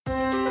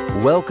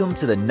Welcome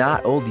to the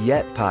Not Old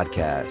Yet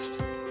podcast,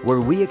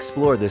 where we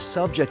explore the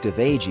subject of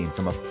aging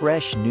from a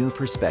fresh, new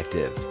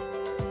perspective.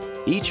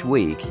 Each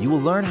week, you will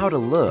learn how to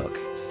look,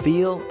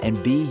 feel,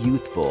 and be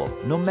youthful,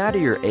 no matter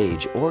your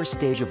age or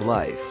stage of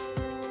life.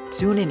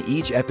 Tune in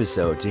each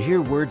episode to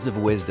hear words of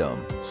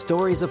wisdom,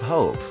 stories of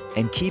hope,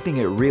 and keeping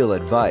it real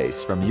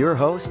advice from your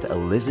host,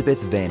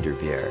 Elizabeth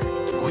Vanderveer.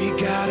 We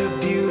got a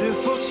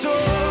beautiful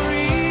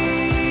story.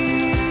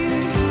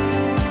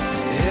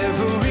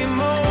 Every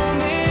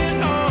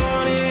moment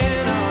on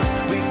and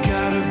on. We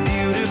got a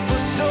beautiful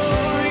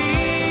story.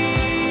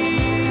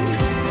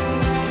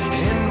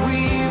 And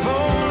we've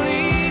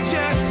only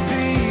just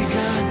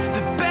begun.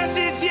 The best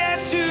is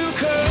yet to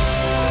come.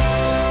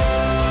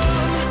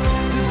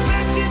 The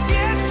best is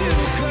yet to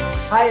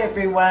come. Hi,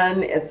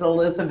 everyone. It's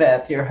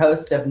Elizabeth, your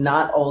host of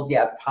Not Old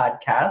Yet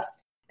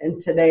podcast. And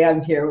today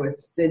I'm here with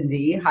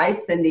Cindy. Hi,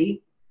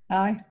 Cindy.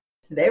 Hi.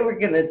 Today we're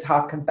going to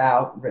talk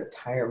about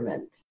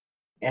retirement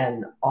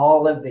and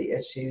all of the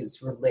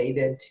issues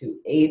related to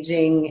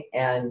aging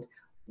and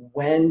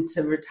when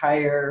to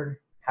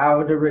retire,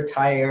 how to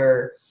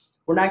retire.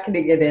 We're not going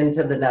to get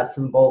into the nuts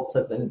and bolts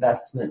of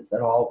investments at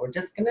all. We're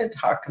just going to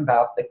talk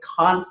about the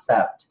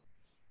concept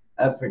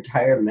of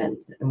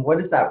retirement and what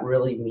does that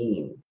really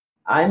mean.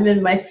 I'm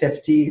in my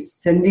 50s,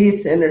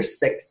 Cindy's in her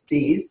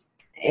 60s,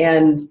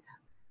 and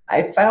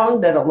I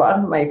found that a lot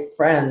of my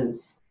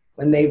friends,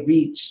 when they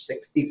reach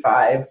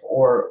 65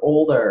 or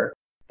older,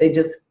 they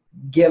just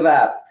give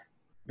up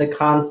the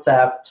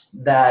concept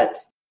that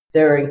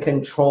they're in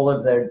control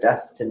of their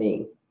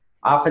destiny.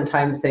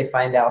 Oftentimes they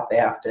find out they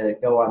have to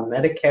go on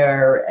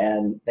Medicare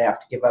and they have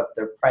to give up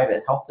their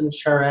private health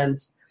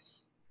insurance.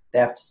 They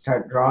have to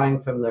start drawing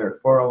from their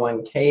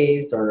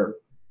 401ks or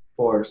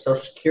for Social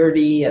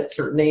Security at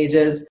certain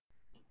ages.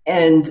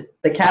 And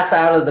the cat's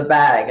out of the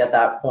bag at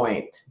that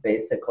point,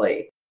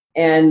 basically.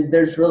 And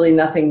there's really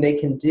nothing they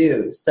can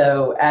do.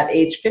 So at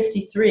age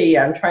 53,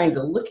 I'm trying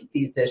to look at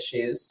these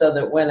issues so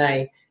that when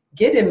I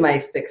get in my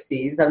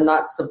 60s, I'm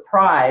not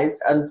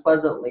surprised,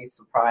 unpleasantly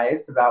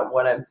surprised about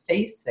what I'm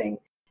facing.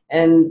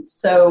 And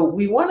so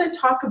we want to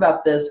talk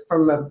about this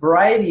from a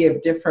variety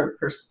of different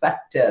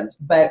perspectives.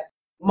 But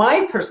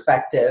my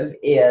perspective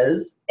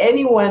is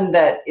anyone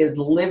that is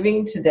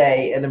living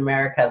today in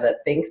America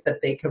that thinks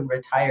that they can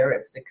retire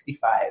at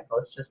 65,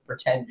 let's just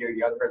pretend you're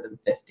younger than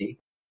 50.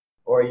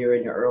 Or you're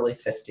in your early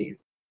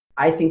 50s,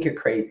 I think you're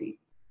crazy.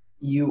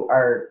 You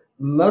are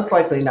most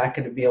likely not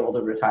going to be able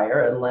to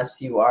retire unless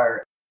you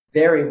are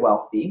very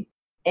wealthy.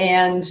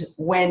 And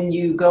when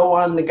you go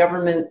on the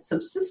government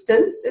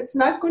subsistence, it's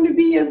not going to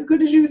be as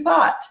good as you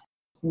thought.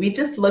 We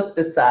just looked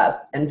this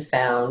up and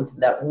found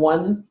that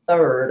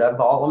 1/3 of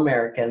all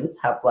Americans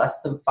have less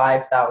than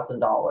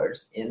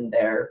 $5,000 in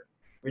their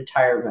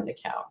retirement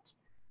account.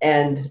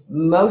 And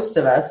most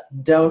of us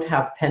don't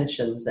have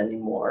pensions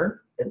anymore.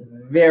 It's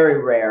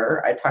very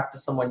rare. I talked to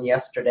someone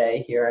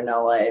yesterday here in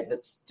LA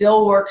that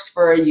still works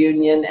for a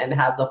union and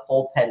has a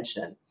full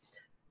pension.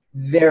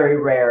 Very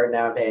rare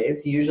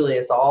nowadays. Usually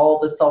it's all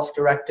the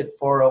self-directed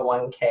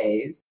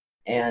 401ks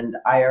and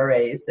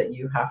IRAs that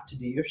you have to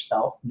do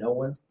yourself. No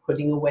one's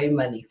putting away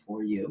money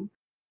for you.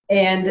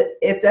 And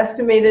it's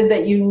estimated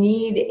that you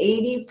need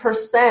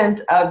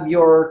 80% of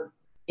your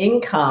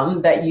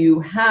income that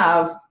you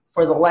have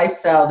for the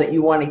lifestyle that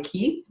you want to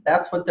keep.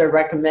 That's what they're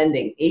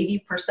recommending,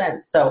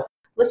 80%. So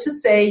let's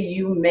just say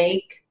you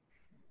make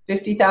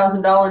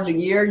 $50,000 a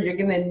year, you're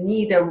going to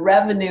need a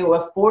revenue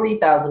of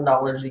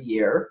 $40,000 a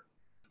year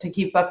to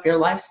keep up your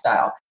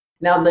lifestyle.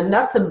 Now, the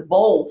nuts and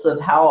bolts of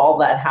how all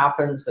that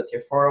happens with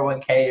your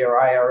 401k, your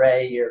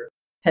IRA, your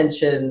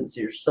pensions,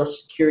 your Social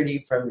Security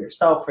from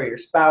yourself or your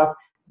spouse,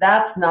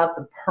 that's not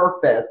the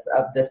purpose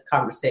of this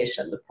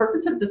conversation. The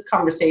purpose of this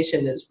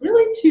conversation is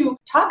really to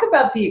talk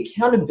about the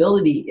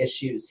accountability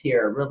issues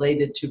here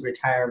related to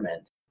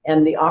retirement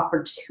and the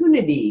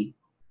opportunity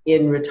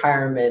in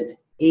retirement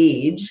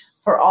age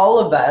for all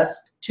of us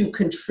to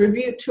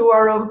contribute to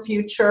our own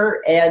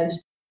future and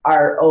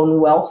our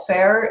own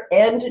welfare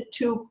and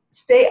to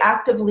stay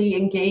actively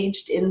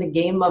engaged in the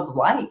game of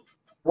life.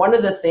 One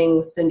of the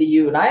things, Cindy,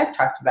 you and I have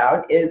talked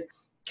about is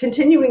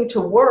continuing to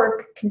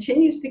work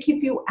continues to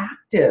keep you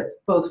active,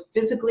 both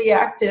physically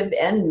active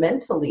and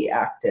mentally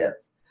active.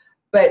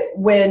 But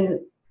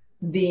when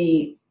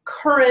the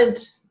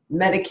current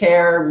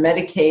Medicare,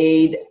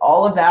 Medicaid,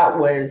 all of that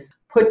was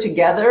put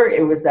together,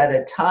 it was at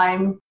a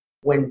time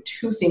when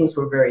two things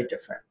were very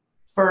different.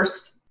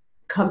 First,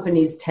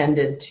 companies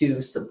tended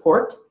to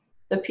support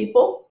the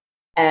people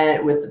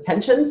and with the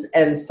pensions.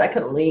 And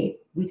secondly,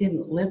 we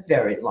didn't live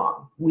very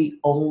long. We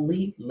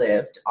only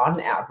lived on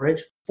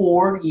average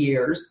 4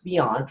 years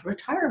beyond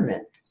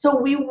retirement. So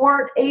we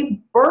weren't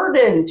a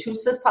burden to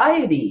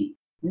society.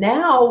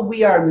 Now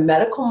we are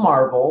medical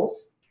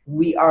marvels.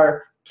 We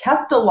are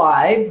kept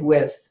alive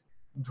with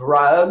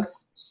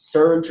drugs,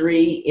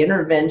 surgery,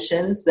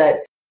 interventions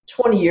that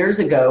 20 years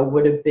ago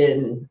would have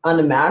been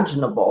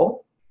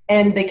unimaginable.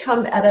 And they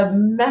come at a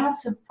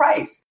massive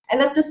price.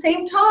 And at the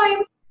same time,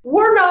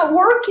 we're not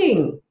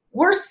working.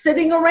 We're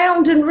sitting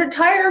around in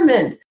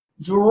retirement.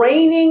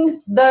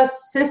 draining the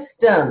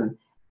system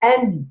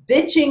and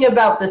bitching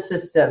about the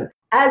system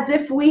as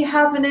if we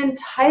have an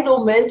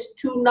entitlement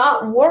to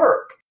not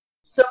work.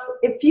 So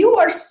if you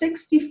are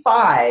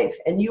 65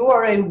 and you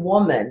are a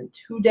woman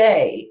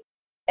today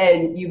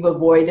and you've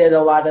avoided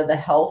a lot of the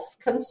health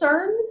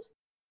concerns,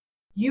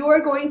 you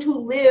are going to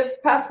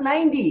live past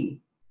 90.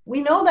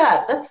 We know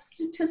that. That's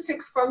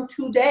statistics from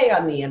today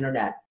on the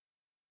internet.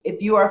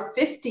 If you are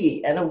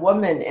 50 and a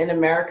woman in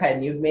America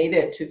and you've made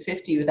it to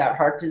 50 without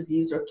heart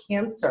disease or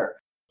cancer,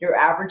 your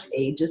average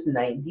age is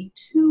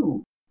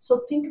 92.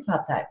 So think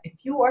about that.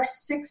 If you are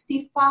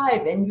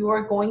 65 and you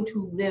are going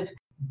to live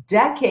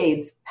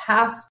decades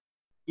past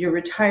your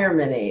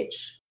retirement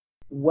age,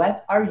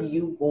 what are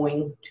you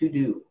going to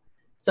do?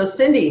 So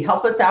Cindy,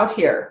 help us out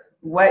here.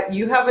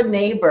 You have a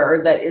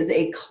neighbor that is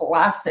a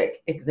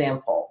classic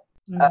example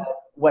of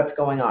what's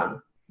going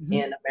on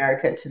in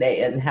America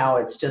today and how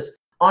it's just,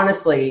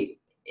 honestly,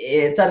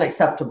 it's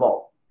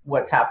unacceptable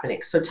what's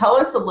happening. So tell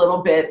us a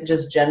little bit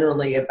just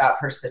generally about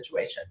her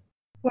situation.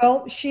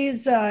 Well,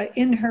 she's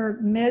in her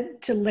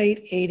mid to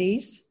late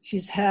 80s.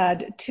 She's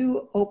had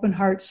 2 open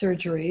heart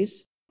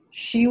surgeries.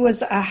 She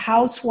was a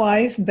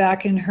housewife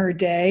back in her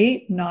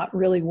day, not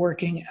really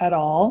working at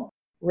all,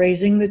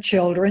 raising the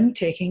children,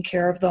 taking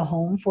care of the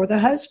home for the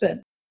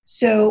husband.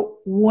 So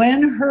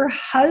when her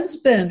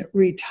husband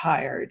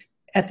retired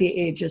at the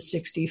age of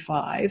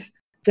 65,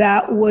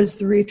 that was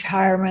the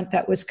retirement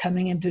that was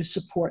coming in to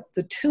support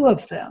the 2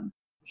 of them.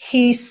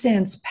 He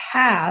since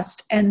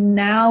passed, and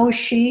now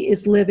she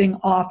is living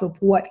off of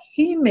what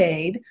he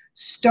made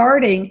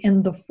starting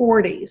in the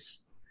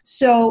 40s.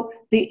 So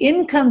the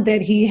income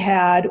that he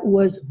had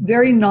was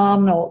very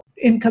nominal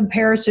in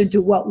comparison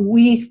to what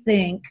we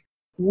think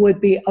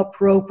would be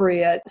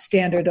appropriate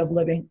standard of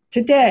living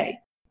today.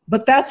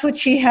 But that's what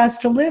she has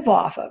to live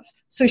off of.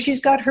 So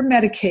she's got her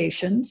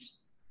medications.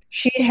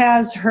 She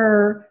has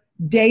her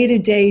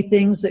day-to-day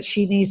things that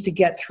she needs to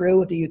get through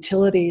with the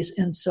utilities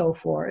and so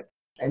forth.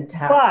 And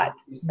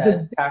taxes,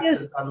 the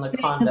taxes on the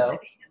condo. That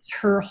hits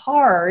her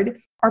hard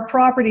are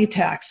property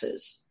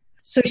taxes.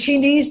 So she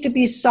needs to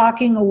be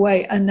socking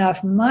away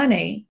enough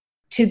money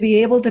to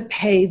be able to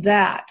pay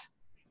that.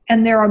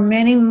 And there are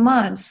many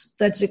months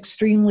that's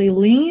extremely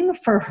lean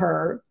for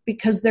her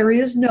because there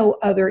is no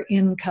other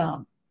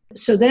income.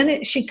 So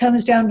then she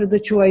comes down to the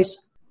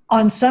choice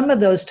on some of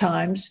those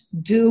times,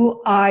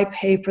 do I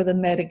pay for the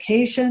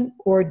medication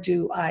or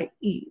do I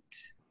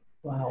eat?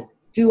 Wow.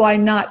 Do I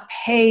not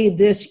pay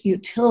this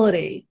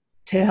utility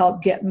to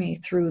help get me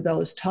through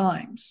those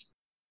times?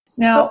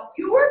 Now, so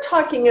you were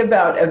talking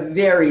about a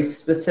very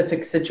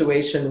specific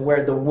situation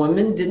where the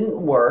woman didn't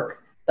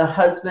work, the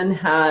husband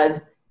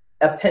had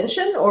a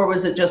pension, or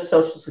was it just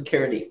Social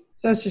Security?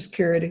 Social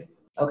Security.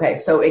 Okay,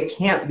 so it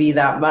can't be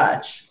that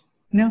much.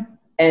 No.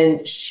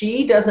 And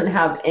she doesn't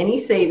have any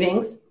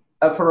savings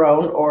of her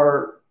own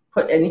or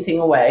put anything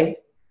away,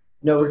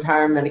 no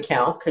retirement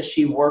account, because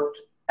she worked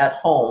at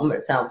home.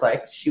 It sounds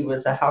like she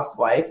was a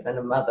housewife and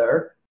a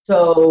mother.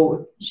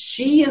 So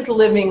she is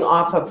living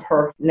off of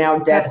her now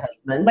dead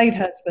husband.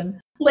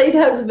 Late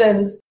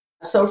husband's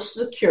Social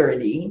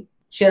Security.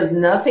 She has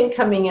nothing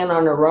coming in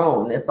on her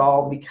own. It's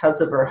all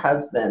because of her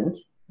husband.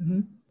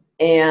 Mm-hmm.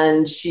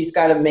 And she's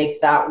got to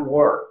make that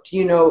work. Do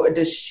you know,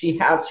 does she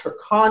has her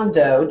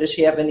condo? Does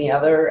she have any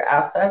other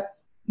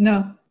assets?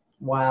 No.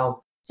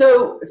 Wow.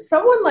 So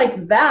someone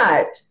like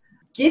that,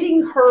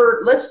 getting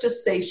her, let's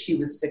just say she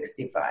was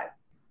 65.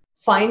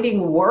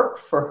 Finding work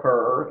for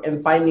her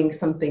and finding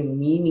something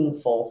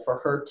meaningful for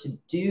her to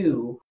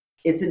do,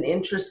 it's an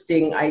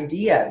interesting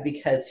idea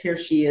because here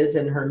she is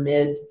in her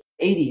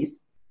mid-80s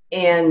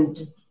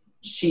and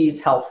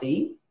she's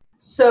healthy.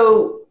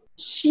 So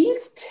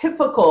she's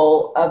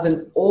typical of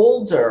an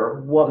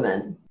older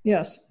woman.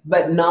 Yes.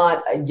 But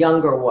not a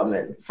younger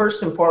woman,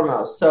 first and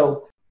foremost.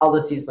 So I'll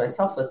just use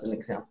myself as an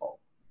example.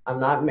 I'm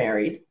not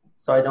married,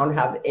 so I don't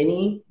have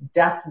any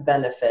death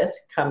benefit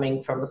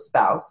coming from a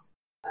spouse.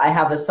 I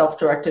have a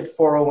self-directed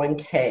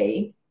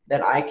 401k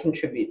that I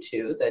contribute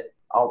to that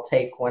I'll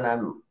take when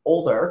I'm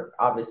older.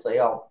 Obviously,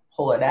 I'll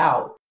pull it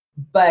out.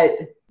 But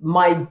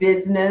my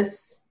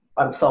business,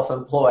 I'm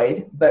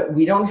self-employed, but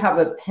we don't have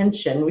a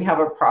pension. We have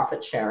a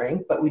profit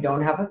sharing, but we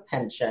don't have a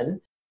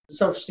pension.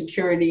 Social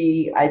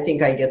Security, I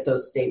think I get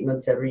those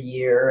statements every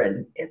year,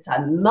 and it's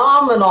a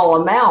nominal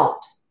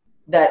amount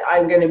that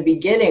I'm going to be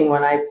getting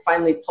when I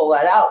finally pull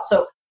that out.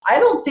 So I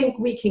don't think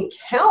we can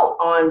count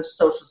on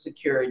Social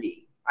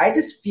Security. I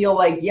just feel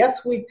like,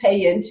 yes, we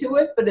pay into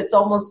it, but it's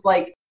almost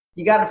like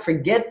you got to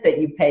forget that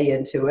you pay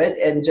into it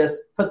and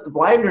just put the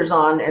blinders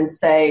on and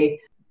say,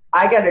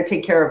 I got to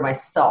take care of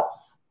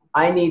myself.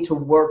 I need to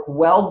work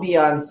well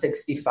beyond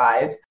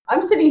 65.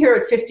 I'm sitting here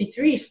at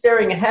 53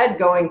 staring ahead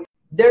going,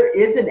 there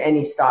isn't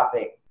any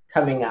stopping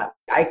coming up.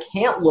 I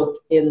can't look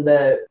in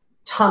the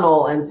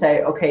tunnel and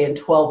say, okay, in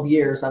 12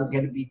 years, I'm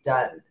going to be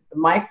done.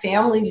 My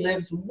family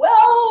lives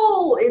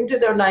well into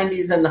their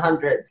 90s and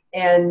 100s.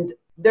 And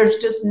there's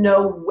just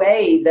no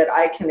way that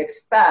I can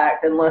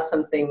expect, unless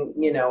something,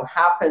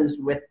 happens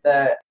with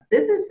the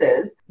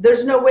businesses,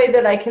 there's no way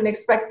that I can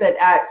expect that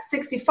at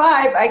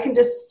 65, I can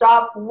just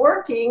stop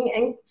working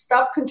and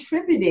stop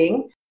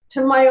contributing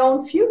to my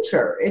own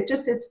future.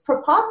 It's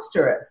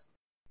preposterous.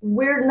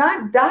 We're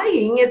not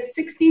dying at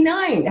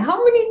 69.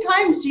 How many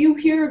times do you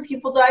hear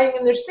people dying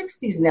in their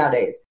 60s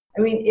nowadays?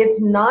 I mean, it's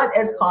not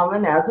as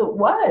common as it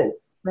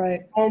was.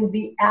 Right. And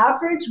the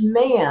average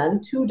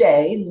man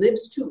today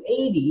lives to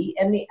 80,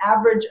 and the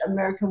average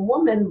American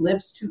woman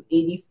lives to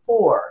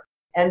 84.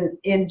 And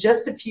in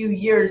just a few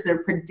years,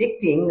 they're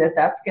predicting that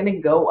that's going to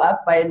go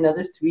up by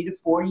another 3 to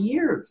 4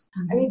 years.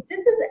 I mean,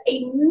 this is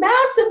a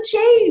massive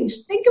change.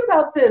 Think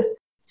about this.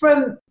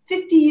 From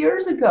 50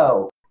 years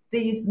ago,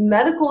 these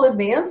medical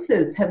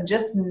advances have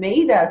just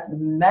made us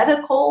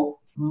medical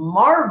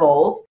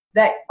marvels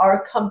that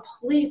are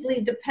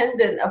completely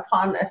dependent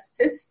upon a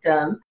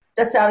system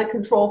that's out of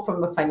control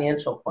from a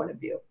financial point of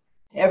view.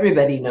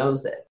 Everybody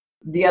knows it.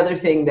 The other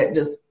thing that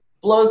just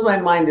blows my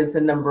mind is the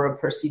number of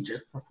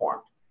procedures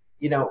performed.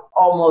 You know,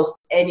 almost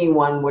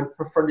anyone would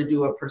prefer to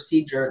do a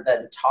procedure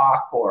than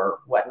talk or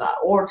whatnot,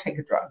 or take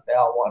a drug. They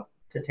all want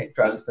to take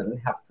drugs and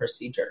have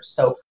procedures.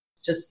 So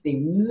just the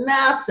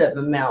massive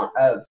amount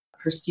of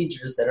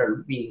procedures that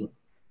are being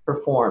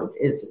performed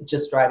is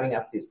just driving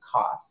up these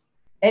costs.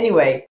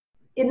 Anyway,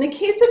 in the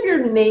case of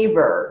your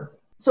neighbor,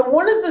 so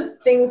one of the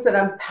things that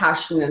I'm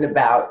passionate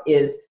about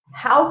is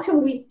how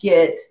can we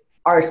get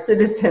our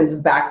citizens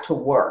back to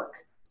work?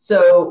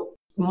 So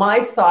my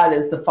thought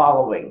is the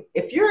following.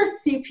 If you're a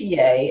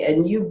CPA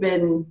and you've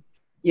been,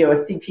 a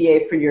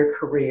CPA for your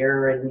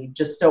career and you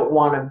just don't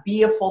want to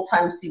be a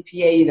full-time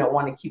CPA, you don't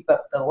want to keep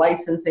up the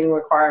licensing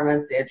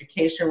requirements, the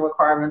education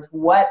requirements,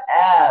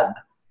 whatever,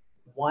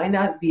 why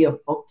not be a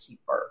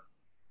bookkeeper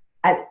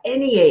at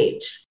any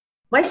age?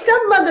 My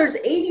stepmother's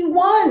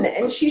 81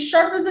 and she's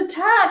sharp as a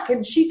tack,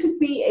 and she could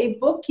be a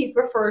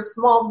bookkeeper for a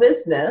small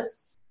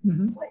business,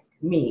 like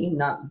me,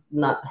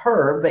 not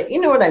her, but you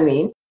know what I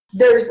mean.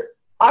 There's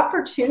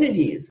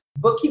opportunities.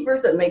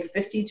 Bookkeepers that make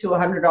 $50 to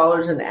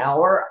 $100 an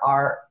hour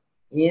are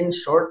in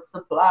short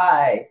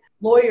supply.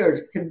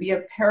 Lawyers could be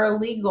a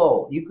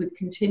paralegal. You could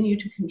continue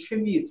to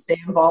contribute, stay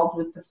involved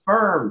with the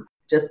firm,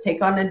 just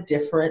take on a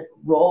different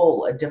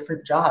role, a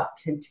different job,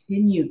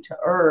 continue to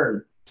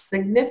earn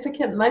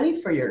significant money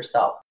for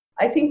yourself.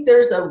 I think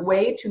there's a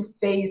way to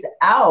phase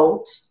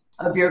out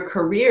of your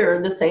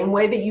career the same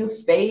way that you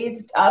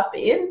phased up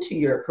into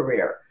your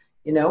career.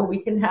 You know, we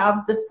can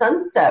have the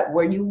sunset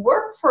where you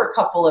work for a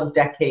couple of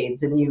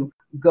decades and you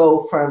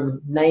go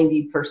from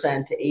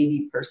 90%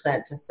 to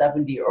 80% to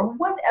 70 or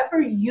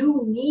whatever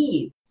you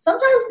need.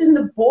 Sometimes in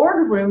the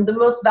boardroom, the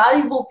most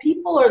valuable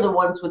people are the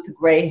ones with the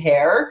gray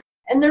hair,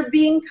 and they're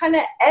being kind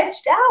of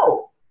edged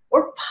out.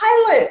 Or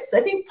pilots.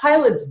 I think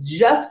pilots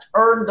just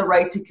earned the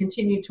right to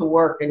continue to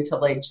work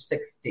until age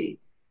 60.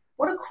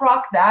 What a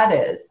crock that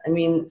is. I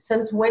mean,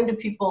 since when do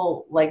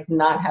people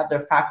not have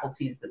their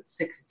faculties at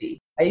 60?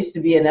 I used to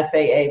be an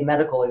FAA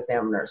medical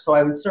examiner, so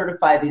I would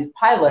certify these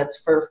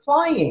pilots for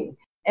flying.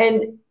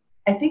 And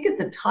I think at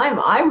the time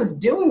I was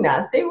doing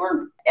that, they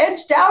were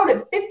edged out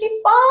at 55.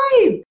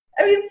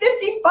 I mean,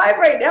 55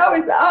 right now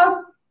is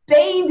a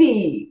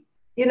baby.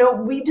 You know,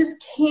 we just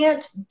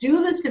can't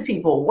do this to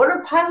people. What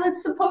are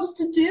pilots supposed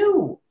to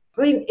do?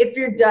 I mean, if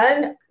you're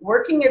done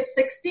working at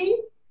 60,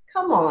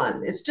 come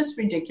on, it's just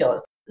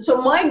ridiculous.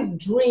 So my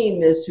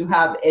dream is to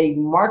have a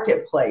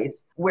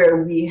marketplace where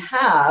we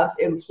have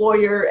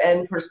employer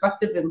and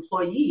prospective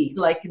employee,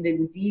 like an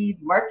Indeed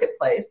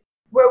marketplace,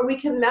 where we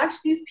can match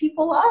these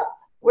people up,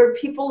 where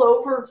people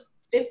over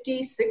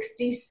 50,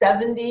 60,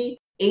 70,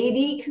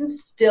 80 can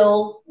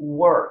still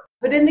work.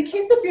 But in the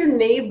case of your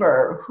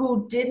neighbor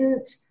who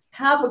didn't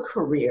have a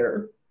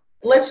career,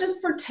 let's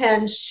just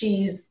pretend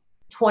she's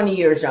 20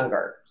 years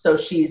younger, so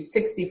she's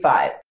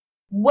 65.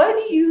 What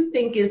do you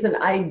think is an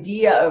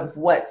idea of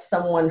what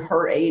someone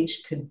her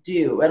age could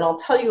do? And I'll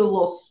tell you a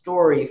little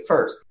story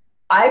first.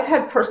 I've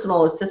had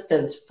personal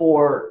assistants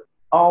for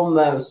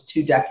almost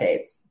 2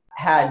 decades,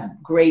 had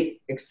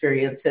great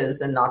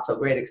experiences and not so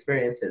great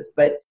experiences,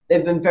 but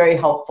they've been very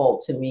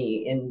helpful to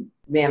me in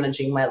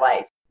managing my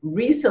life.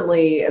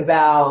 Recently,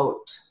 about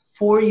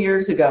 4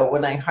 years ago,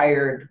 when I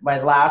hired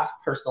my last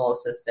personal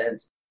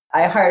assistant,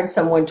 I hired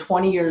someone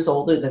 20 years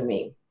older than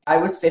me. I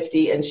was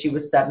 50 and she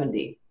was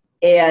 70.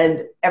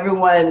 And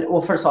everyone,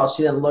 well, first of all,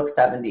 she didn't look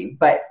 70,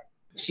 but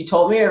she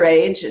told me her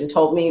age and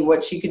told me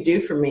what she could do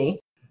for me.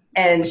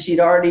 And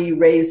she'd already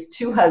raised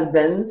 2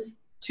 husbands,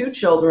 2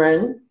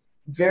 children,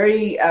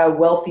 very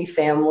wealthy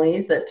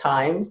families at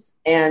times.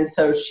 And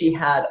so she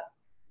had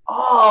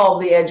all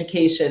the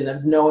education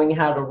of knowing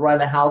how to run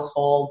a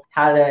household,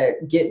 how to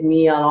get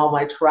me on all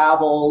my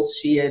travels.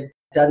 She had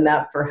done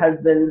that for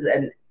husbands,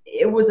 and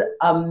it was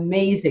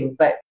amazing.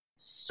 But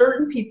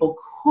certain people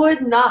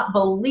could not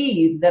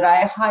believe that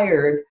I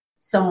hired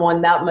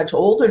someone that much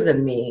older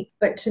than me.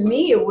 But to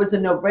me, it was a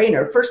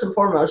no-brainer. First and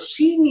foremost,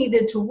 she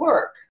needed to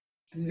work.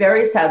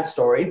 Very sad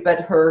story,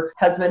 but her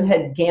husband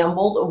had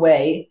gambled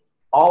away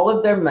all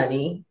of their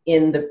money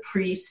in the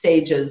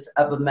pre-stages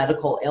of a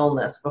medical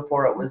illness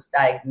before it was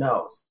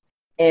diagnosed.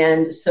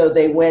 And so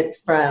they went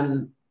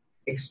from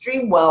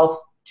extreme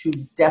wealth to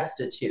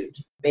destitute,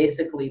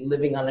 basically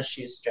living on a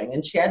shoestring.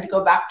 And she had to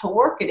go back to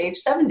work at age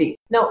 70.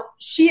 Now,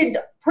 she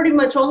had pretty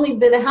much only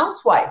been a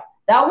housewife.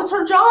 That was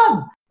her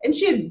job. And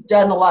she had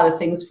done a lot of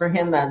things for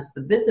him as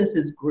the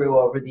businesses grew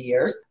over the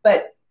years.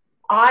 But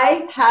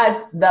I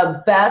had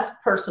the best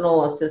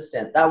personal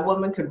assistant. That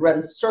woman could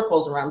run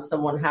circles around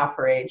someone half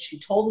her age. She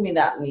told me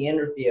that in the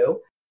interview.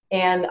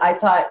 And I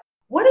thought,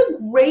 what a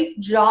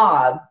great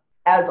job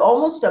as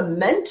almost a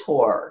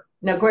mentor.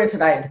 Now,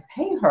 granted, I had to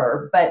pay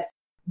her, but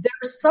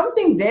there's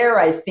something there,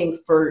 I think,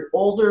 for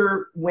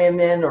older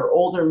women or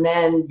older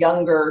men,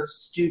 younger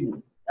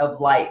student of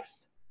life.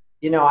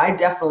 You know, I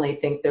definitely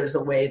think there's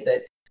a way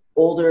that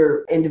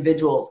older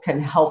individuals can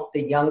help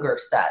the younger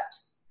set.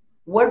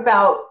 What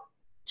about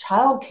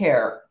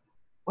childcare?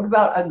 What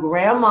about a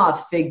grandma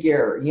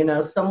figure? You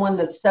know, someone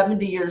that's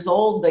 70 years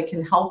old that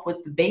can help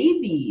with the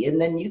baby, and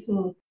then you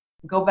can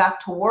go back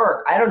to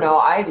work. I don't know.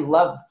 I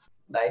love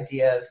the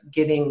idea of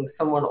getting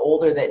someone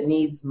older that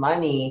needs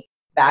money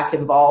back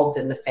involved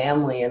in the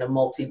family in a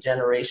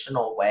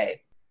multi-generational way.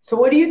 So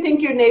what do you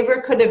think your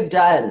neighbor could have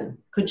done?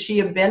 Could she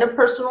have been a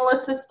personal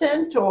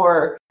assistant?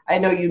 Or I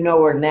know you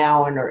know her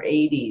now in her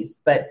 80s,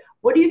 but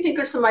what do you think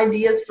are some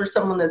ideas for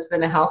someone that's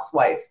been a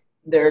housewife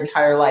their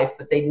entire life,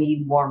 but they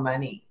need more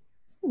money?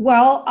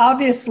 Well,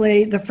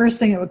 obviously, the first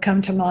thing that would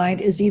come to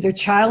mind is either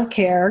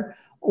childcare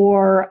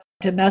or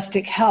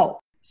domestic help.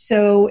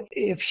 So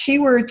if she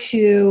were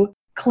to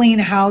clean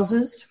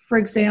houses, for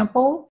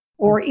example,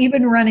 or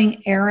even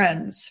running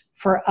errands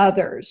for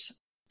others,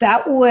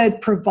 that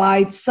would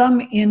provide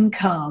some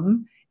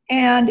income,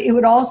 and it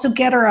would also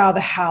get her out of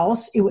the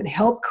house. It would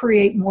help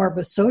create more of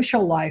a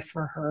social life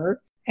for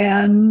her,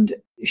 and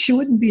she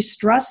wouldn't be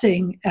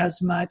stressing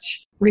as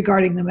much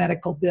regarding the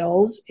medical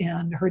bills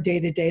and her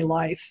day-to-day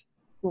life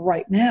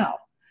right now.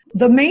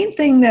 The main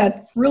thing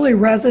that really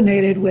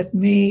resonated with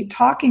me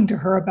talking to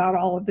her about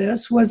all of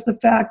this was the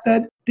fact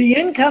that the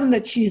income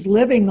that she's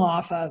living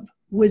off of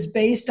was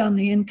based on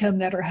the income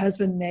that her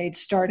husband made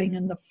starting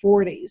in the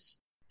 40s.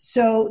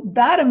 So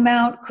that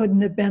amount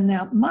couldn't have been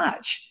that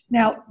much.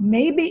 Now,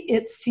 maybe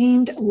it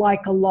seemed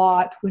like a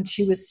lot when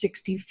she was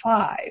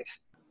 65,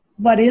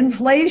 but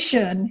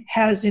inflation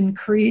has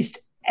increased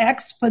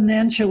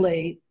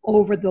exponentially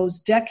over those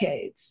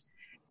decades.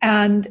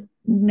 And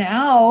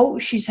now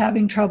she's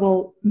having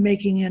trouble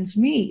making ends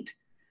meet.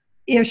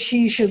 If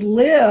she should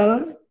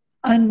live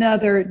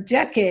another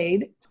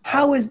decade,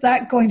 how is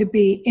that going to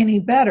be any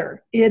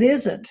better? It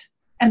isn't.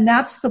 And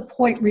that's the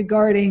point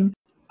regarding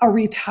a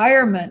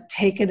retirement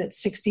taken at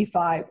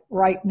 65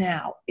 right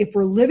now. If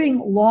we're living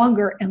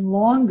longer and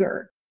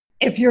longer,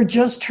 if you're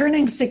just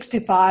turning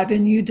 65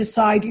 and you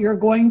decide you're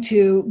going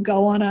to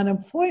go on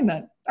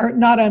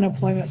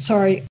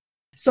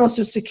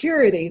Social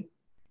Security,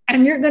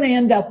 and you're going to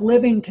end up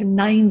living to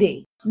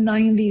 90,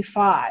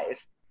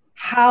 95,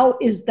 how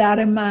is that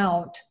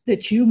amount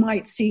that you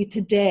might see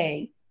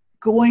today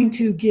going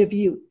to give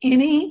you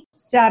any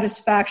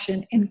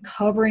satisfaction in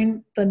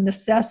covering the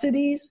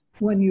necessities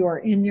when you are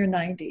in your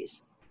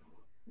 90s?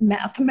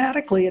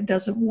 Mathematically, it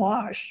doesn't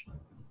wash.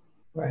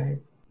 Right.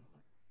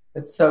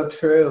 It's so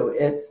true.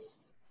 It's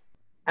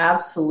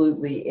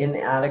absolutely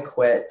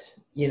inadequate.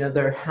 You know,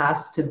 there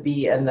has to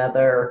be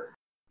another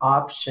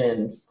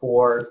option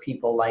for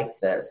people like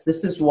this.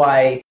 This is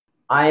why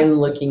I'm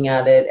looking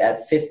at it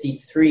at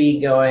 53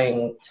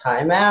 going,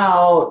 time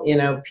out. You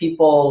know,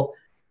 people,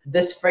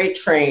 this freight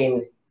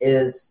train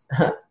is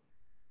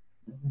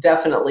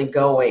definitely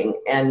going,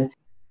 and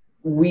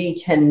we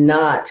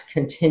cannot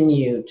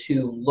continue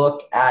to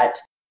look at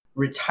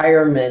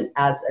retirement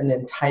as an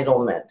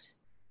entitlement.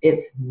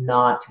 It's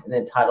not an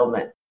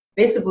entitlement.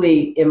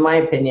 Basically, in my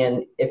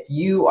opinion, if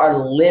you are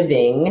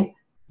living,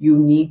 you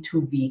need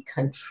to be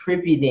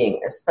contributing,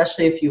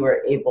 especially if you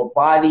are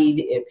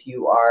able-bodied, if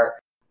you are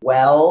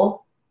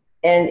well,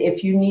 and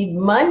if you need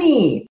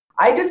money.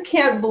 I just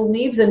can't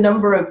believe the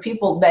number of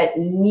people that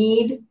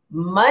need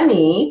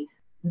money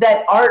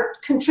that aren't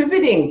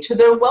contributing to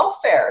their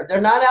welfare. They're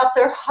not out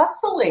there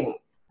hustling.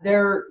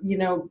 They're, you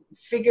know,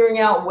 figuring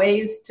out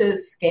ways to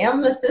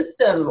scam the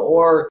system,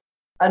 or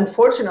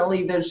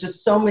unfortunately, there's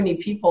just so many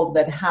people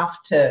that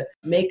have to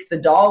make the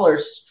dollar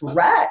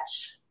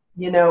stretch,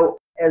 you know,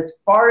 as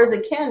far as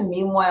it can.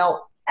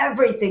 Meanwhile,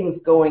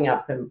 everything's going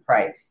up in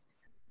price.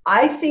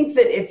 I think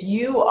that if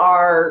you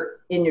are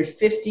in your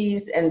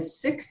 50s and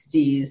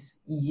 60s,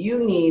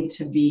 you need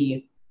to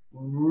be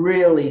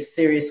really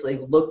seriously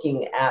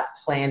looking at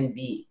Plan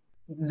B.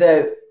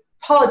 The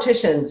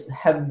politicians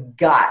have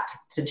got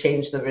to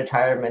change the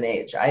retirement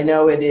age. I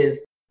know it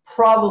is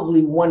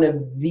probably one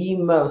of the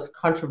most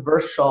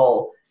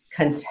controversial,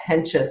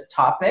 contentious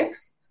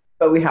topics,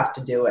 but we have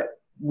to do it.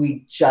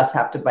 We just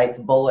have to bite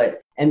the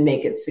bullet and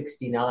make it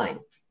 69.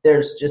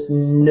 There's just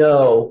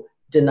no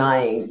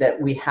denying that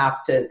we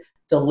have to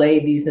delay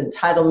these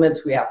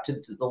entitlements. We have to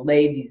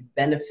delay these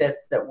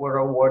benefits that we're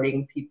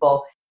awarding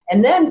people.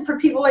 And then for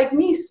people like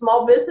me,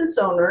 small business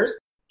owners,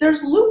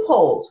 there's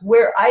loopholes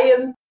where I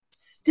am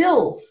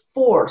still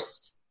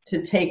forced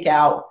to take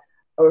out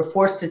or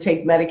forced to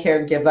take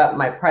Medicare, give up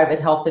my private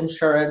health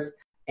insurance,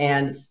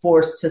 and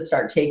forced to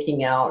start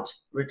taking out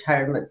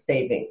retirement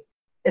savings.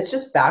 It's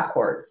just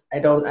backwards. I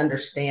don't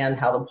understand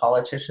how the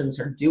politicians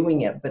are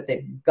doing it, but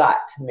they've got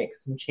to make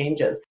some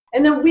changes.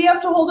 And then we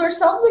have to hold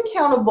ourselves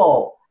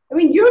accountable. I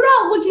mean, you're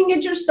not looking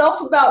at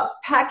yourself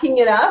about packing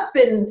it up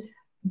and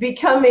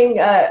becoming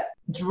a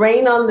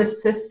drain on the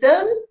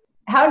system.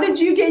 How did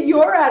you get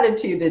your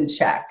attitude in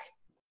check?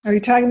 Are you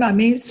talking about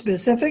me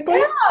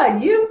specifically? Yeah,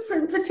 you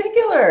in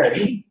particular.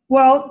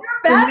 Well,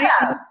 You're a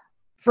badass.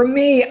 For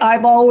me,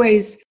 I've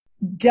always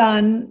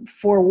done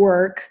for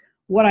work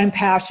what I'm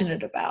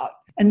passionate about.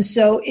 And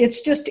so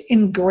it's just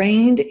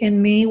ingrained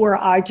in me where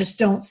I just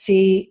don't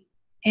see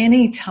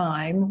any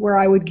time where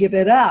I would give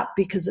it up,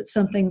 because it's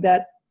something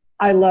that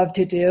I love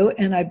to do,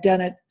 and I've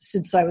done it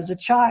since I was a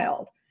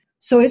child.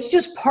 So it's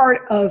just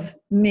part of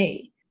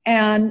me.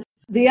 And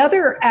the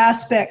other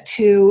aspect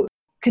to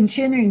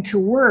continuing to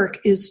work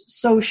is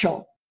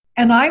social.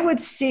 And I would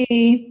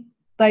see,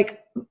 like,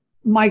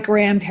 my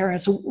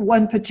grandparents,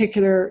 one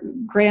particular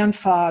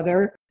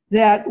grandfather,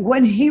 that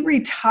when he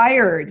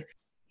retired,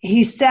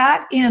 he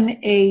sat in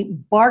a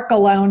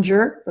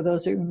Barcalounger, for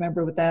those who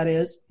remember what that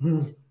is,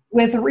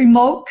 with a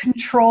remote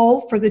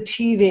control for the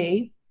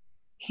TV.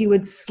 He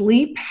would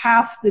sleep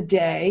half the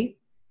day,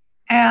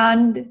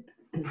 and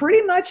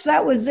pretty much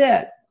that was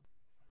it.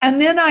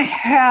 And then I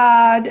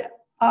had,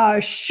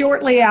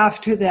 shortly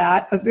after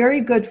that, a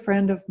very good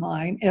friend of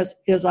mine,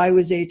 as I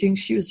was aging,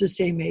 she was the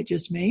same age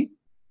as me.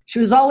 She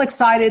was all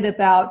excited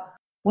about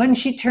when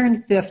she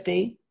turned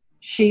 50,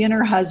 she and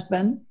her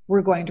husband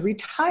were going to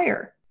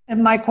retire.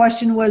 And my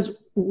question was,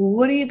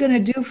 what are you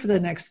going to do for the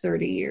next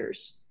 30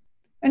 years?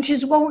 And she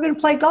said, well, we're going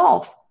to play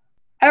golf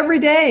every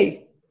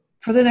day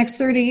for the next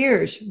 30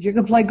 years. You're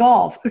going to play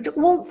golf.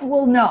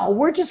 Well, no,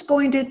 we're just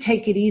going to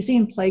take it easy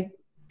and play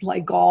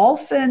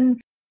golf and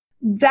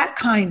that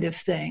kind of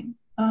thing.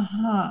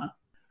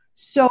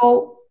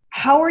 So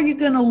how are you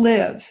going to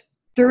live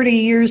 30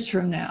 years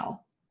from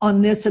now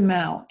on this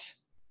amount?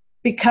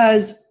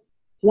 Because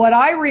what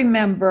I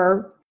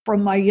remember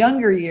from my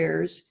younger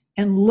years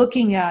and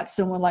looking at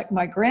someone like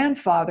my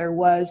grandfather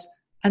was,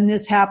 and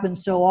this happened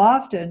so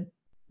often,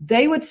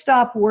 they would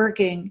stop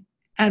working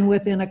and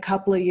within a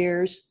couple of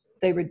years,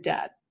 they were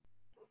dead.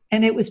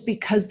 And it was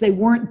because they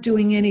weren't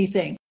doing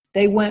anything.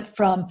 They went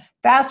from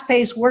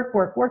fast-paced work,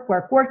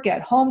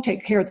 get home,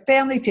 take care of the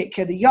family, take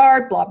care of the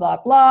yard, blah, blah,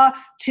 blah,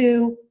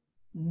 to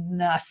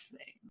nothing.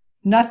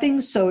 Nothing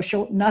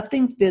social,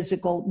 nothing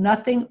physical,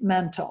 nothing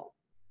mental.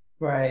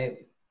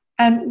 Right.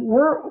 And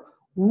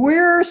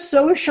we're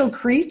social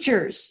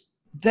creatures.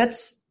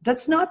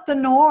 That's not the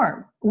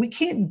norm. We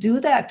can't do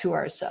that to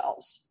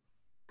ourselves.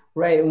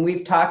 Right. And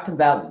we've talked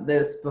about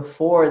this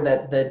before,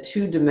 that the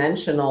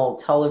two-dimensional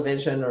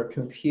television or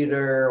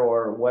computer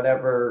or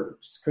whatever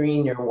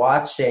screen you're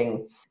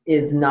watching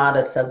is not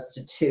a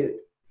substitute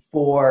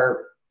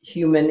for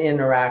human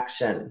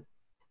interaction.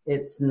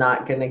 It's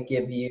not going to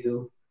give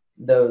you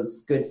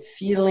those good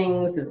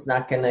feelings. It's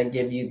not going to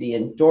give you the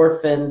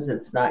endorphins.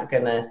 It's not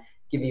going to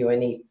give you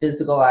any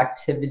physical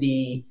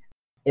activity.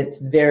 It's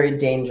very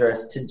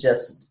dangerous to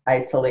just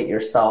isolate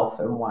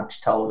yourself and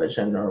watch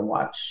television or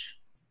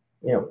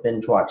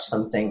binge watch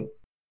something.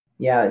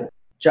 Yeah,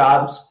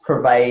 jobs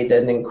provide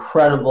an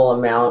incredible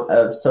amount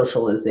of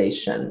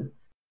socialization.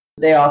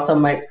 They also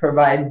might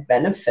provide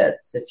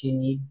benefits if you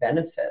need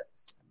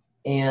benefits.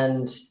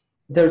 And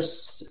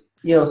there's,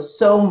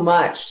 so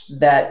much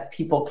that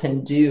people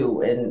can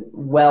do and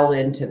well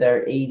into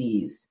their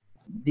 80s.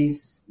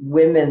 These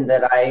women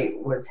that I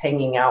was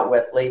hanging out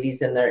with,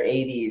 ladies in their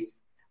 80s,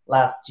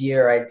 last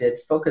year I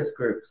did focus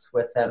groups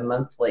with them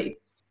monthly.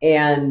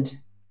 And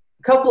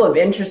a couple of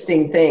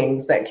interesting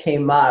things that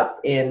came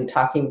up in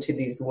talking to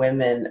these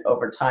women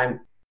over time.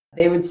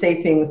 They would say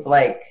things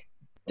like,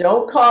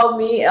 don't call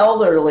me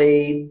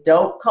elderly,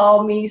 don't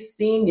call me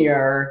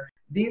senior.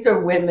 These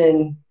are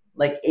women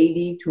like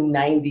 80 to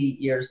 90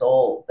 years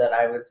old that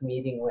I was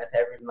meeting with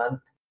every month.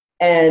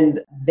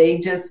 And they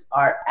just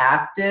are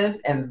active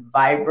and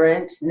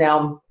vibrant.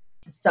 Now,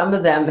 some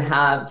of them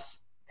have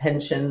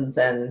pensions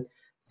and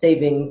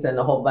savings and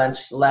a whole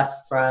bunch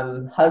left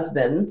from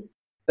husbands,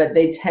 but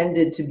they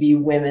tended to be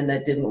women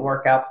that didn't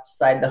work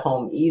outside the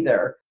home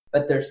either,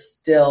 but they're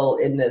still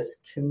in this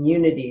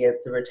community.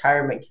 It's a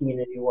retirement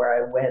community where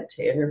I went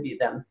to interview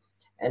them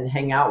and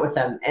hang out with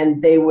them.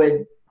 And they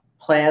would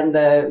plan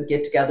the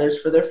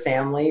get-togethers for their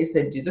families.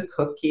 They'd do the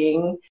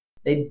cooking.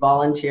 They'd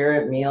volunteer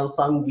at Meals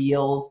on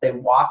Wheels. They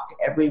walked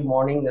every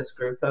morning, this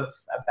group of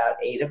about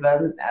 8 of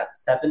them at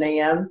 7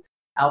 a.m.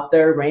 out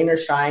there, rain or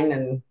shine,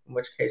 in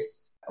which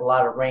case a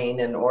lot of rain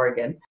in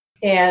Oregon.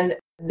 And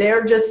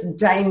they're just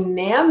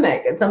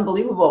dynamic. It's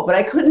unbelievable. But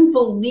I couldn't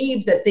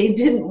believe that they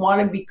didn't want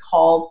to be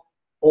called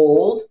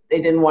old.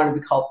 They didn't want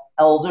to be called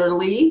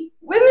elderly.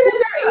 Women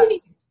in their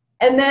 80s.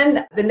 And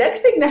then the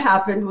next thing that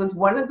happened was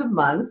one of the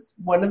months,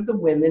 one of the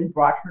women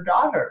brought her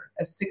daughter,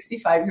 a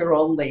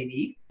 65-year-old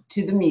lady,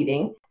 to the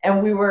meeting.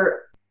 And we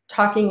were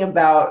talking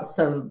about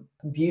some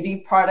beauty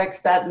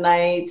products that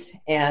night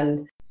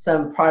and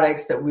some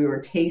products that we were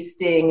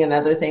tasting and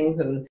other things.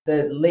 And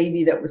the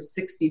lady that was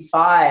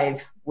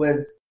 65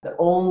 was the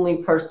only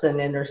person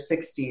in her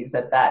 60s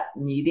at that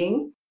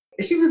meeting.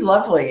 She was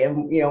lovely,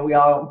 and we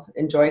all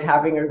enjoyed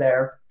having her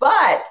there.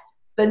 But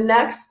the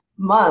next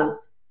month,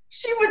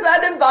 she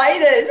was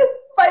uninvited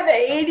by the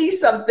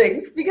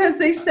 80-somethings because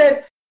they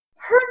said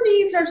her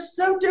needs are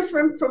so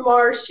different from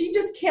ours. She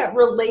just can't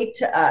relate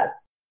to us.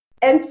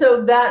 And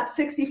so that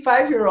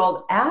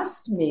 65-year-old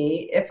asked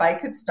me if I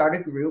could start a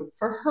group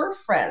for her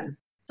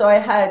friends. So I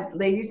had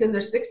ladies in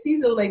their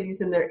 60s and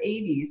ladies in their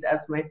 80s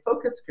as my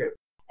focus group.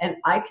 And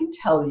I can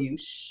tell you,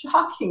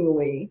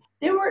 shockingly,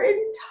 they were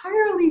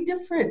entirely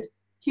different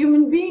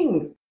human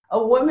beings.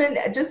 A woman,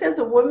 just as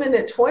a woman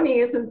at 20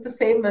 isn't the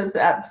same as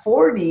at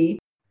 40,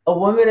 a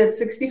woman at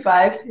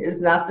 65 is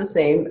not the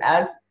same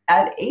as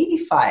at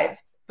 85.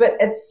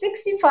 But at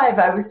 65,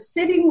 I was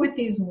sitting with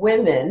these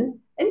women,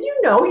 and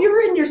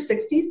you're in your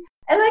 60s,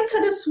 and I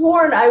could have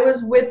sworn I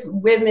was with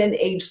women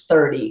age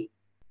 30.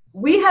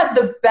 We had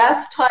the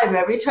best time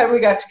every time we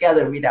got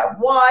together. We'd have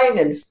wine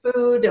and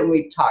food, and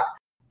we'd talk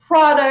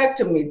product,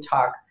 and we'd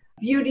talk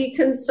beauty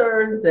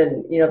concerns.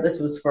 And, this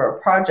was for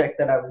a project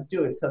that I was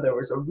doing. So there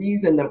was a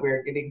reason that we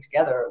were getting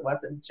together. It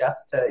wasn't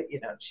just to,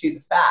 chew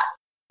the fat.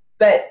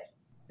 But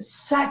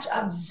such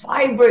a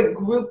vibrant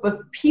group of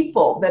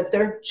people that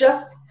there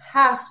just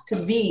has to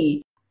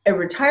be a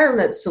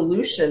retirement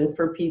solution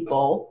for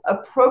people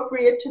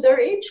appropriate to their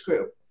age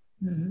group.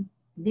 Mm-hmm.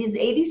 These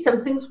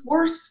 80-somethings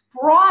were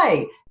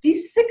spry.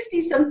 These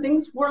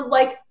 60-somethings were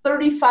like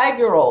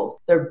 35-year-olds.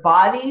 Their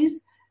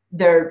bodies,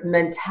 their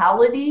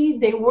mentality,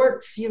 they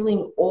weren't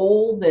feeling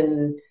old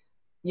and,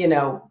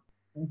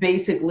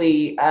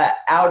 basically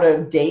out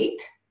of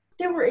date.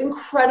 They were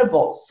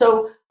incredible.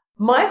 So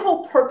my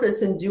whole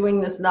purpose in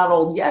doing this Not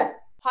Old Yet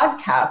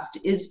podcast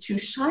is to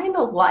shine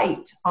a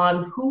light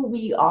on who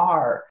we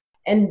are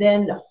and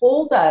then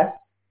hold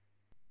us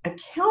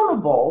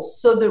accountable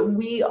so that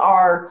we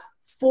are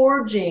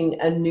forging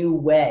a new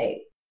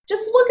way.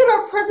 Just look at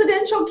our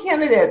presidential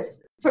candidates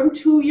from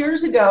 2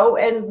 years ago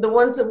and the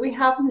ones that we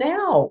have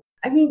now.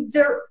 I mean,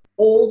 they're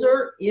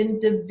older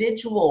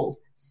individuals,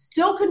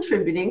 still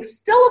contributing,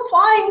 still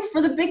applying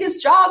for the biggest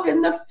job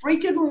in the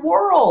freaking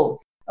world.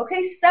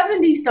 Okay,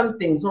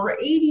 70-somethings or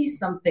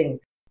 80-somethings.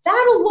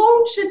 That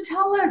alone should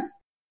tell us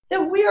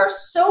that we are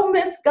so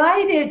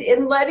misguided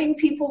in letting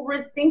people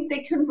think they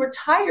can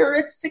retire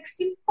at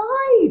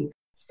 65.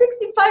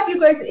 65, you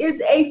guys,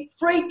 is a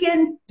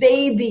freaking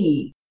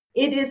baby.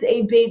 It is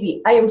a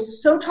baby. I am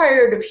so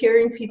tired of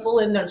hearing people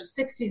in their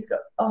 60s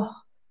go,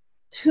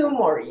 2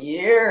 more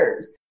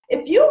years.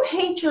 If you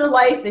hate your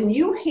life and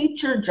you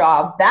hate your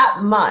job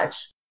that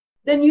much,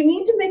 then you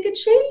need to make a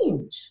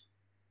change.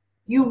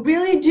 You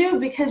really do,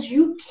 because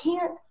you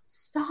can't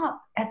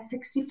stop at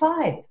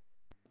 65.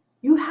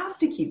 You have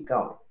to keep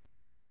going.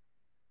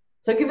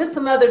 So give us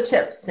some other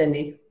tips,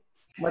 Cindy.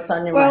 What's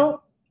on your mind?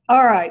 Well,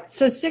 all right.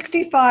 So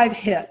 65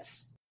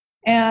 hits.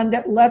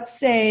 And let's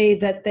say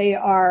that they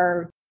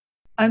are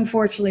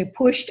unfortunately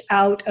pushed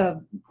out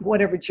of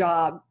whatever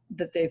job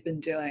that they've been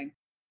doing.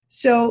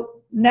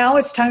 So now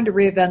it's time to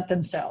reinvent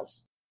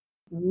themselves.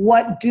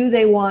 What do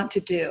they want to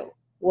do?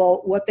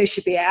 Well, what they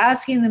should be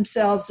asking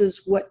themselves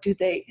is, what do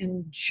they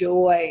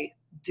enjoy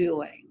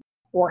doing?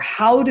 Or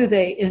how do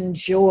they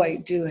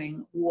enjoy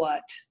doing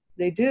what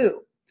they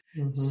do?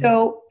 Mm-hmm.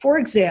 So, for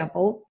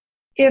example,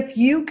 if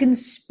you can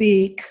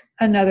speak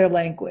another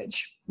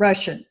language,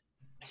 Russian,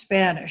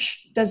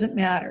 Spanish, doesn't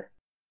matter.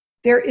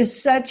 There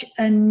is such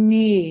a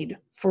need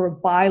for a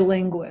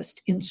bilingualist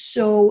in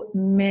so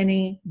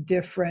many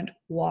different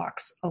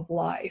walks of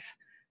life.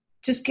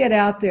 Just get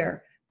out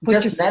there.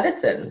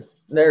 Medicine.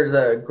 There's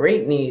a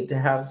great need to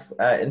have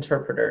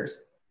interpreters.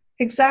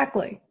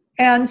 Exactly.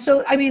 And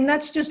so,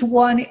 that's just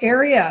one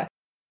area.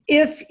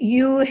 If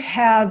you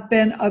have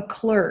been a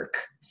clerk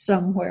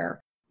somewhere,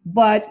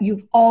 but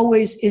you've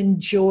always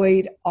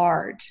enjoyed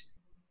art,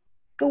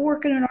 go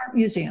work in an art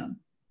museum.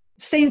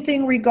 Same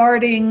thing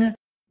regarding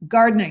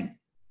gardening.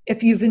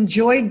 If you've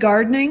enjoyed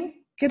gardening,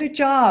 get a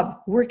job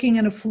working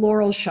in a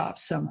floral shop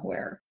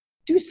somewhere.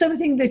 Do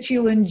something that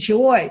you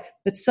enjoy,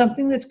 but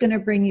something that's going to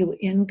bring you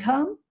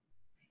income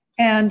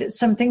and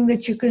something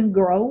that you can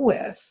grow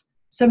with,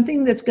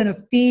 something that's going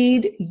to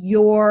feed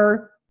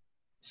your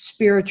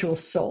spiritual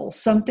soul,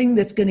 something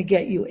that's going to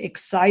get you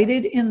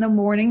excited in the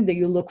morning, that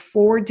you look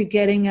forward to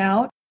getting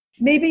out.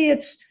 Maybe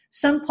it's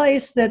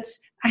someplace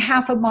that's a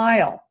half a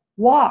mile.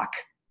 Walk.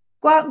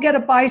 Go out and get a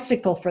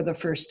bicycle for the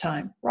first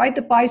time. Ride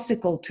the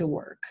bicycle to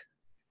work.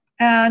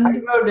 And I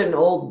rode an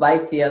old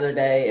bike the other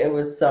day. It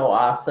was so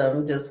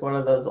awesome. Just one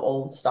of those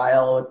old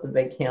style with the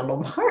big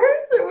handlebars.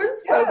 It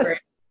was so great.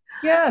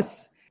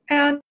 Yes.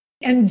 And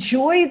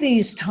enjoy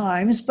these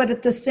times, but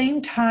at the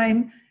same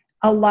time,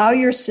 allow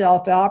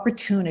yourself the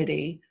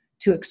opportunity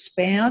to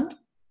expand,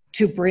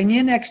 to bring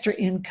in extra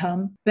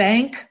income,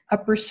 bank a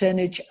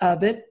percentage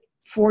of it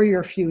for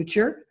your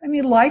future.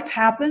 Life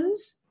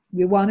happens.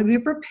 We want to be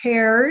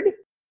prepared.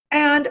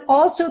 And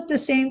also at the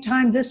same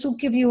time, this will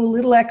give you a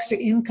little extra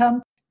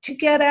income to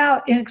get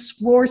out and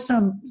explore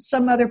some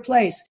other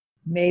place.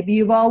 Maybe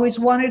you've always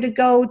wanted to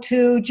go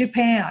to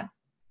Japan,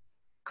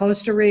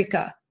 Costa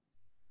Rica.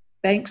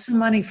 Bank some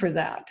money for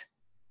that.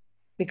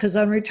 Because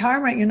on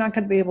retirement, you're not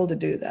going to be able to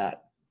do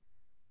that.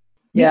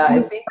 Yeah,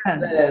 I think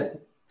the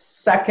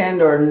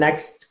second or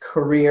next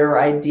career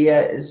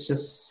idea is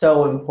just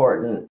so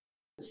important.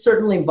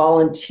 Certainly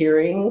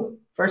volunteering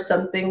for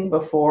something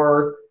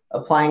before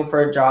applying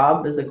for a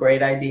job is a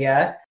great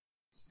idea.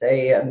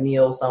 Say a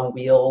Meals on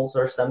Wheels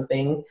or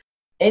something.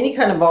 Any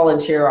kind of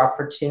volunteer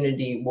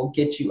opportunity will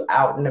get you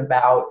out and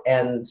about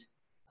and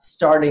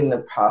starting the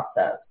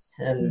process.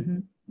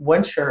 And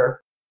once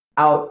you're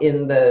out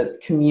in the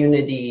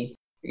community,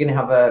 you're going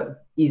to have a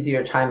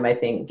easier time, I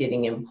think,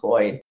 getting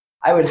employed.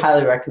 I would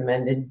highly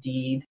recommend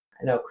Indeed.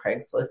 I know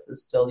Craigslist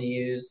is still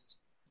used,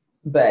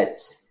 but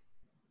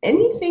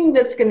anything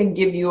that's going to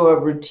give you a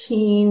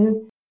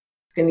routine,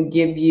 it's going to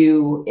give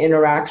you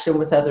interaction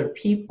with other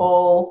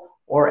people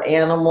or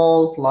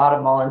animals, a lot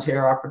of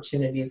volunteer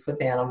opportunities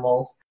with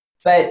animals,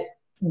 but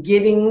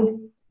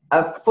getting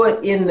a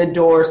foot in the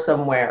door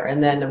somewhere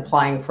and then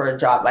applying for a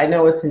job. I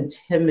know it's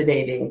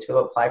intimidating to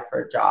apply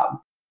for a job,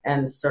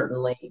 and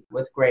certainly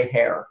with gray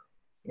hair,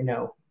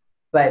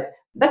 but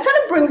that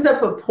kind of brings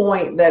up a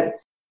point that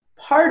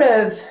part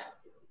of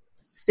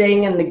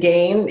staying in the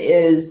game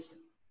is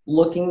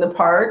looking the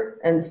part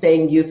and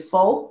staying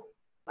youthful.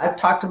 I've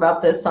talked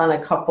about this on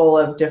a couple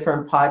of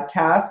different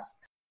podcasts.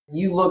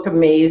 You look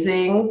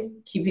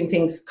amazing, keeping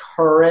things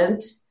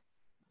current,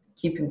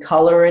 keeping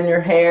color in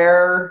your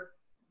hair,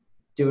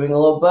 doing a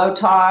little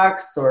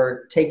Botox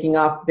or taking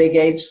off big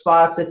age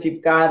spots if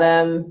you've got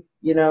them,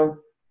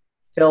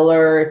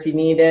 filler if you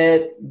need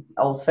it,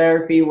 old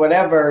therapy,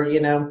 whatever,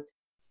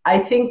 I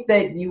think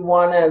that you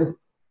want to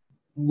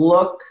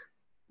look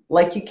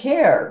like you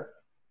care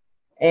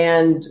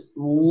and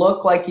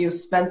look like you've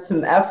spent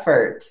some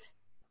effort,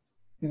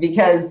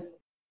 because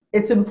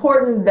it's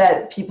important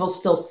that people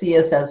still see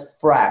us as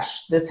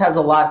fresh. This has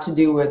a lot to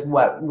do with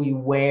what we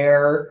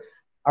wear,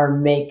 our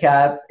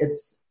makeup.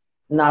 It's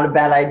not a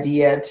bad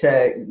idea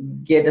to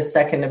get a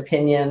second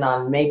opinion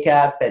on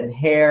makeup and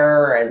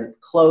hair and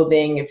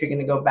clothing if you're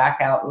going to go back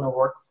out in the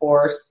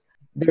workforce.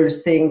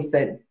 There's things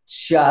that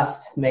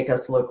just make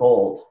us look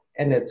old,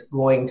 and it's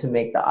going to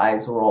make the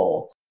eyes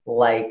roll,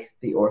 like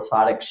the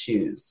orthotic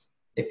shoes.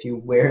 If you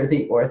wear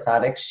the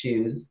orthotic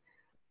shoes,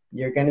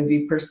 you're going to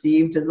be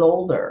perceived as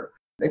older.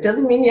 It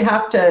doesn't mean you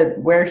have to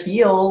wear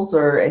heels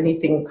or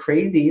anything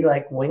crazy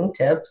like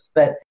wingtips,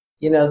 but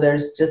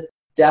there's just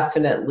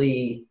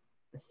definitely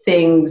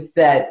things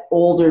that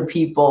older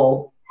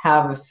people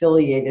have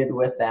affiliated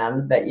with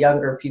them that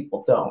younger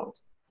people don't.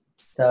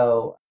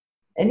 So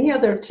any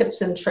other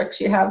tips and tricks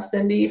you have,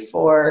 Cindy,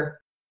 for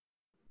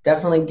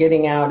definitely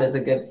getting out is a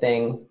good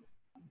thing?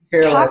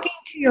 Fearless. Talking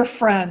to your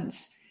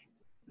friends.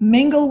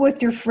 Mingle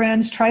with your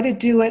friends. Try to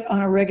do it on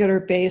a regular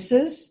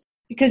basis,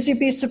 because you'd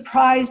be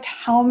surprised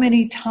how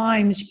many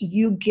times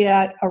you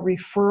get a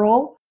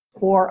referral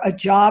or a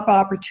job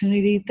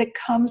opportunity that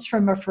comes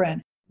from a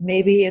friend.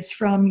 Maybe it's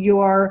from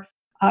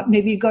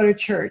maybe you go to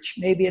church.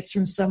 Maybe it's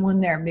from someone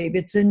there. Maybe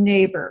it's a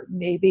neighbor.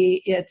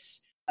 Maybe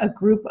it's a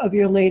group of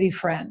your lady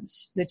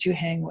friends that you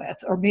hang with,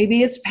 or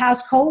maybe it's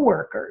past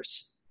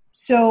coworkers.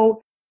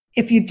 So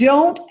if you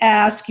don't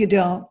ask, you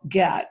don't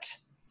get.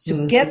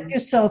 So get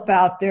yourself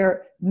out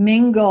there,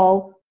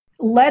 mingle,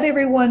 let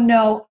everyone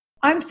know,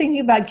 I'm thinking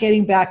about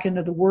getting back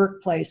into the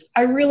workplace.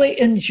 I really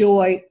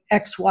enjoy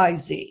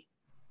XYZ.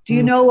 Do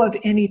you know of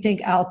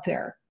anything out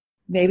there?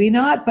 Maybe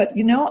not, but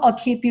I'll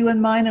keep you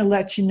in mind and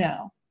let you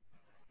know.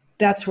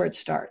 That's where it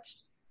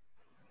starts.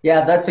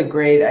 Yeah, that's a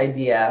great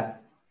idea.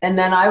 And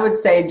then I would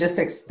say just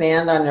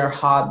expand on your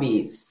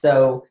hobbies.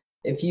 So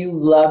if you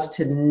love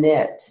to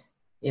knit,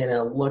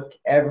 look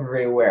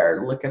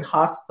everywhere. Look at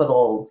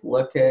hospitals,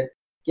 look at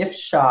gift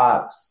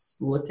shops,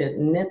 look at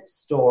knit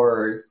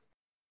stores.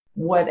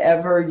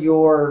 Whatever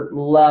your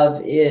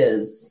love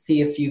is,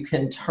 see if you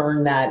can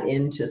turn that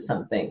into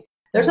something.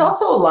 There's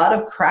also a lot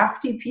of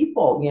crafty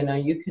people.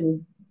 You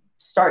can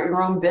start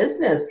your own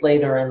business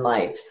later in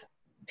life.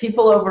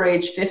 People over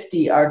age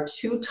 50 are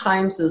 2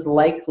 times as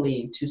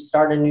likely to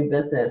start a new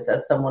business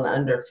as someone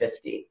under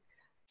 50.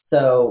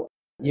 So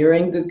you're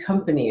in good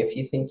company if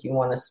you think you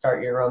want to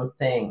start your own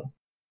thing.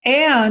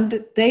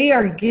 And they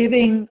are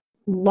giving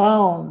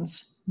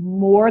loans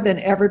more than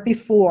ever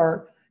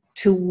before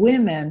to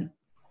women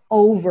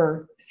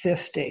over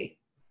 50.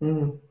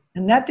 And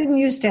that didn't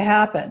used to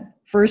happen.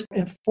 First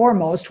and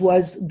foremost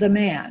was the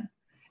man.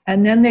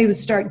 And then they would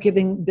start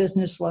giving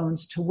business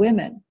loans to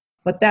women.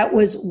 But that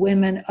was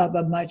women of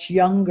a much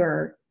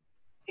younger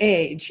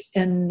age.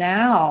 And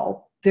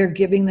now they're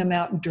giving them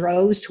out in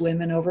droves to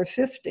women over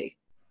 50.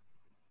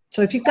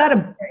 So if you've got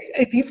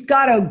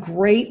a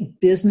great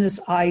business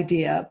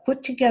idea,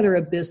 put together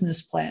a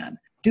business plan,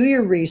 do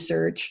your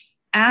research,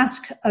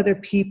 ask other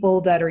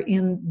people that are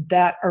in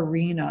that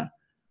arena,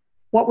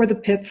 what were the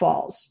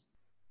pitfalls?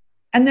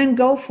 And then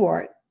go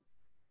for it.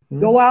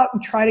 Go out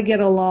and try to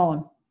get a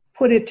loan,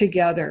 put it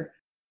together,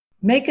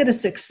 make it a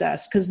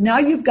success, because now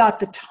you've got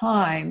the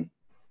time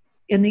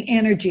in the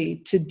energy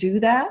to do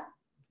that,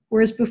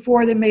 whereas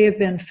before there may have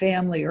been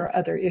family or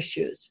other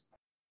issues.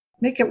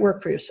 Make it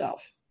work for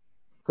yourself.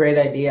 Great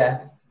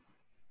idea.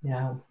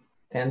 Yeah,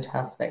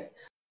 fantastic.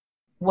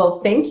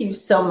 Well, thank you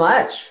so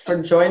much for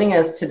joining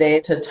us today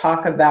to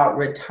talk about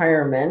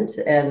retirement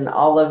and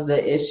all of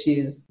the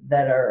issues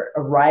that are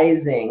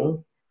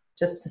arising.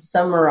 Just to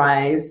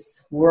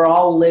summarize, we're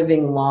all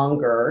living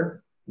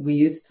longer. We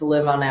used to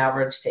live on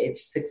average to age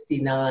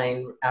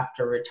 69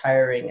 after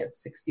retiring at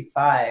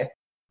 65.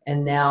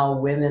 And now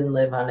women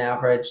live on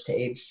average to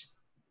age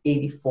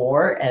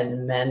 84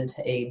 and men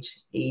to age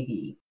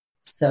 80.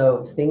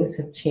 So things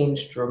have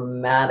changed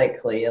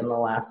dramatically in the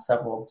last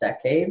several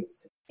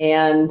decades.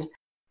 And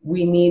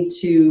we need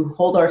to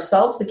hold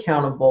ourselves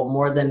accountable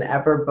more than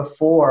ever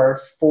before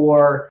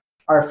for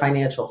our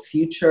financial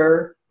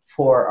future,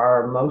 for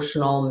our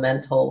emotional,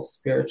 mental,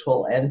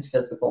 spiritual, and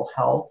physical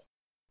health.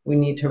 We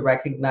need to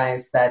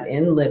recognize that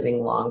in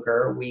living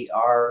longer, we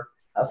are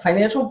a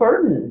financial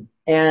burden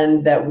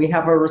and that we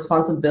have a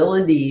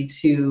responsibility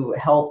to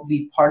help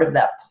be part of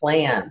that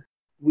plan.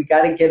 We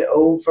got to get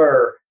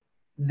over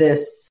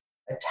this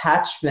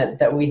attachment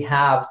that we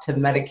have to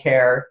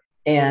Medicare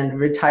and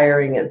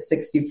retiring at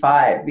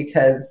 65,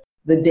 because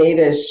the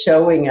data is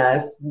showing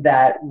us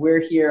that we're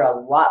here a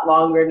lot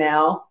longer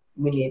now.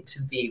 We need to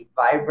be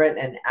vibrant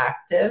and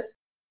active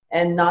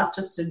and not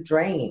just a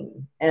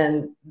drain.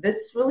 And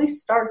this really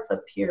starts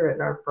up here in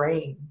our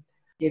brain,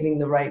 getting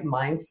the right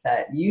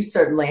mindset. You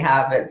certainly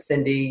have it,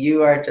 Cindy.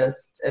 You are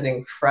just an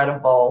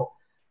incredible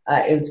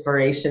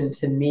inspiration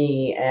to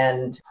me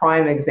and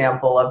prime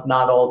example of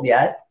not old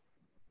yet.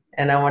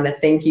 And I want to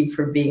thank you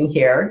for being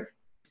here.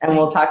 And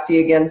we'll talk to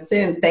you again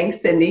soon. Thanks,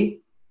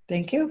 Cindy.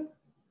 Thank you.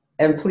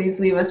 And please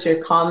leave us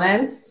your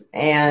comments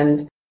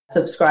and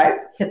subscribe,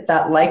 hit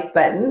that like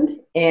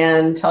button,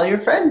 and tell your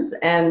friends.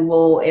 And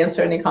we'll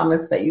answer any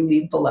comments that you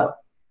leave below.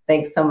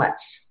 Thanks so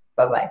much.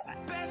 Bye-bye.